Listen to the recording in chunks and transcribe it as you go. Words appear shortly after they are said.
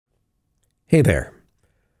Hey there.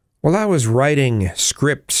 While I was writing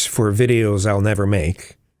scripts for videos I'll never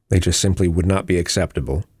make, they just simply would not be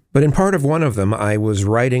acceptable. But in part of one of them, I was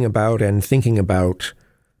writing about and thinking about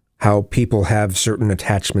how people have certain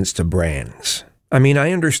attachments to brands. I mean,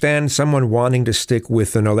 I understand someone wanting to stick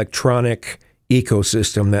with an electronic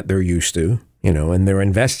ecosystem that they're used to, and they're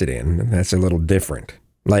invested in. That's a little different.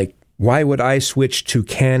 Like, why would I switch to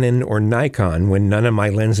Canon or Nikon when none of my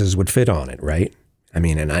lenses would fit on it, right? I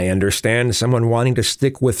mean, and I understand someone wanting to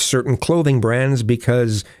stick with certain clothing brands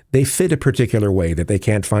because they fit a particular way that they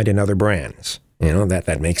can't find in other brands.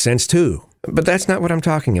 That makes sense too. But that's not what I'm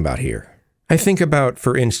talking about here. I think about,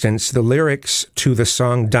 for instance, the lyrics to the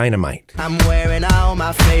song Dynamite. I'm wearing all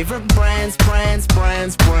my favorite brands.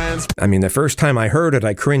 I mean, the first time I heard it,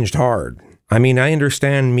 I cringed hard. I mean, I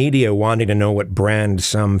understand media wanting to know what brand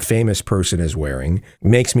some famous person is wearing.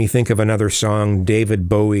 Makes me think of another song, David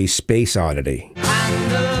Bowie's Space Oddity.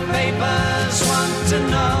 And the papers want to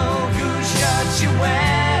know whose shirt you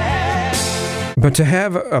wear. But to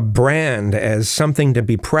have a brand as something to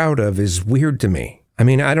be proud of is weird to me. I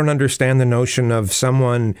mean, I don't understand the notion of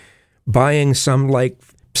someone buying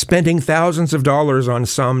spending thousands of dollars on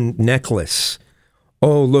some necklace.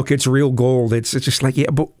 Oh, look, it's real gold. It's just like,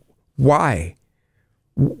 yeah, but why?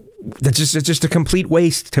 It's just a complete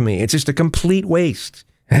waste to me. It's just a complete waste.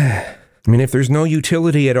 I mean, if there's no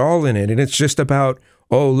utility at all in it, and it's just about,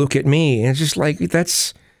 oh, look at me, and it's just like,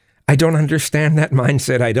 I don't understand that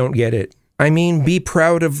mindset. I don't get it. I mean, be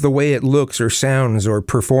proud of the way it looks or sounds or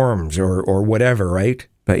performs or whatever, right?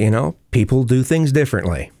 But, people do things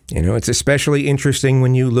differently. It's especially interesting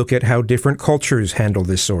when you look at how different cultures handle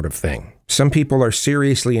this sort of thing. Some people are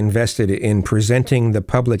seriously invested in presenting the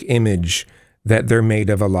public image that they're made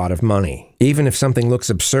of a lot of money, even if something looks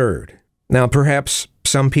absurd. Now, perhaps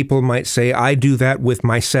some people might say, I do that with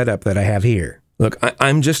my setup that I have here. Look,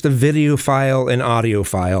 I'm just a videophile and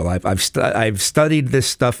audiophile. I've studied this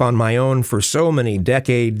stuff on my own for so many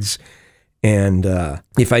decades, and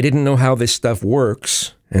if I didn't know how this stuff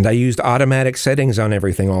works, and I used automatic settings on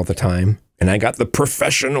everything all the time, and I got the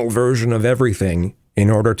professional version of everything in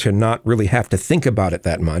order to not really have to think about it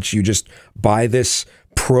that much, you just buy this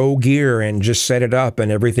pro gear and just set it up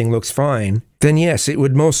and everything looks fine, then yes, it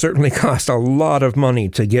would most certainly cost a lot of money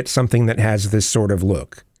to get something that has this sort of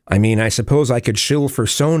look. I mean, I suppose I could shill for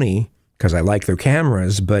Sony because I like their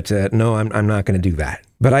cameras, but no, I'm not going to do that.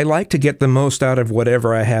 But I like to get the most out of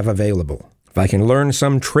whatever I have available. If I can learn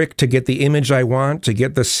some trick to get the image I want, to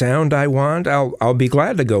get the sound I want, I'll be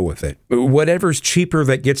glad to go with it. Whatever's cheaper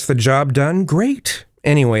that gets the job done, great.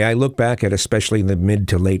 Anyway, I look back at especially the mid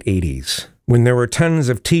to late 80s, when there were tons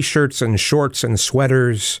of t-shirts and shorts and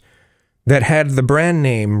sweaters that had the brand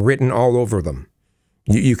name written all over them.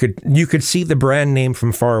 You could see the brand name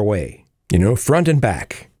from far away, front and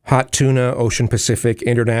back. Hot Tuna, Ocean Pacific,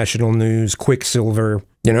 International News, Quicksilver,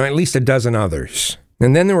 at least a dozen others.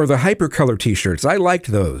 And then there were the hypercolor t-shirts. I liked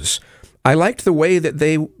those. I liked the way that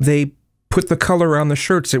they put the color on the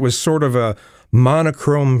shirts. It was sort of a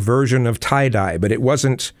monochrome version of tie-dye, but it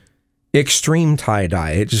wasn't extreme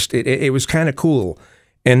tie-dye. It was kind of cool.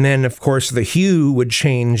 And then, of course, the hue would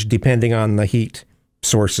change depending on the heat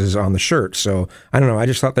sources on the shirt. So, I don't know, I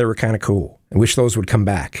just thought they were kind of cool. I wish those would come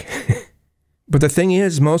back. But the thing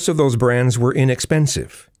is, most of those brands were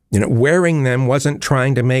inexpensive. Wearing them wasn't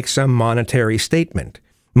trying to make some monetary statement.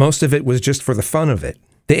 Most of it was just for the fun of it.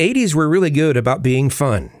 The 80s were really good about being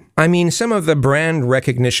fun. I mean, some of the brand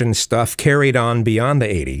recognition stuff carried on beyond the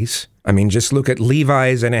 80s. I mean, just look at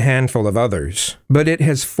Levi's and a handful of others. But it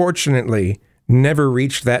has fortunately never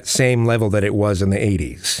reached that same level that it was in the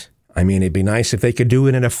 80s. I mean, it'd be nice if they could do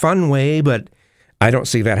it in a fun way, but I don't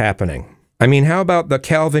see that happening. I mean, how about the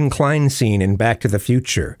Calvin Klein scene in Back to the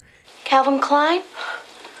Future? Calvin Klein?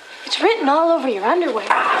 It's written all over your underwear.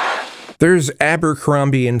 There's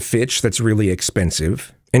Abercrombie & Fitch that's really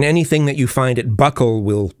expensive. And anything that you find at Buckle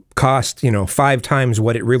will cost, 5 times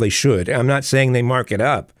what it really should. I'm not saying they mark it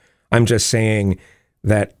up. I'm just saying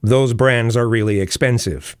that those brands are really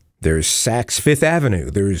expensive. There's Saks Fifth Avenue.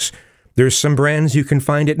 There's some brands you can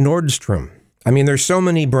find at Nordstrom. I mean, there's so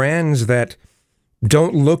many brands that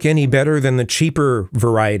don't look any better than the cheaper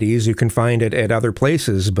varieties you can find at other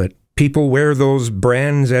places, but people wear those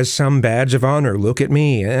brands as some badge of honor. Look at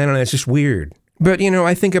me. I don't know, it's just weird. But,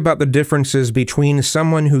 I think about the differences between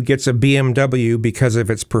someone who gets a BMW because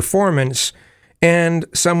of its performance and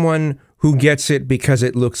someone who gets it because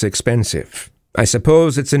it looks expensive. I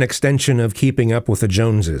suppose it's an extension of keeping up with the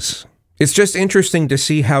Joneses. It's just interesting to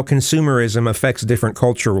see how consumerism affects different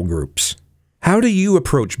cultural groups. How do you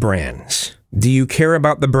approach brands? Do you care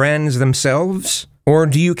about the brands themselves? Or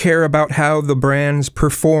do you care about how the brands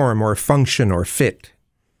perform or function or fit?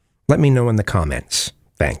 Let me know in the comments.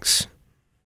 Thanks.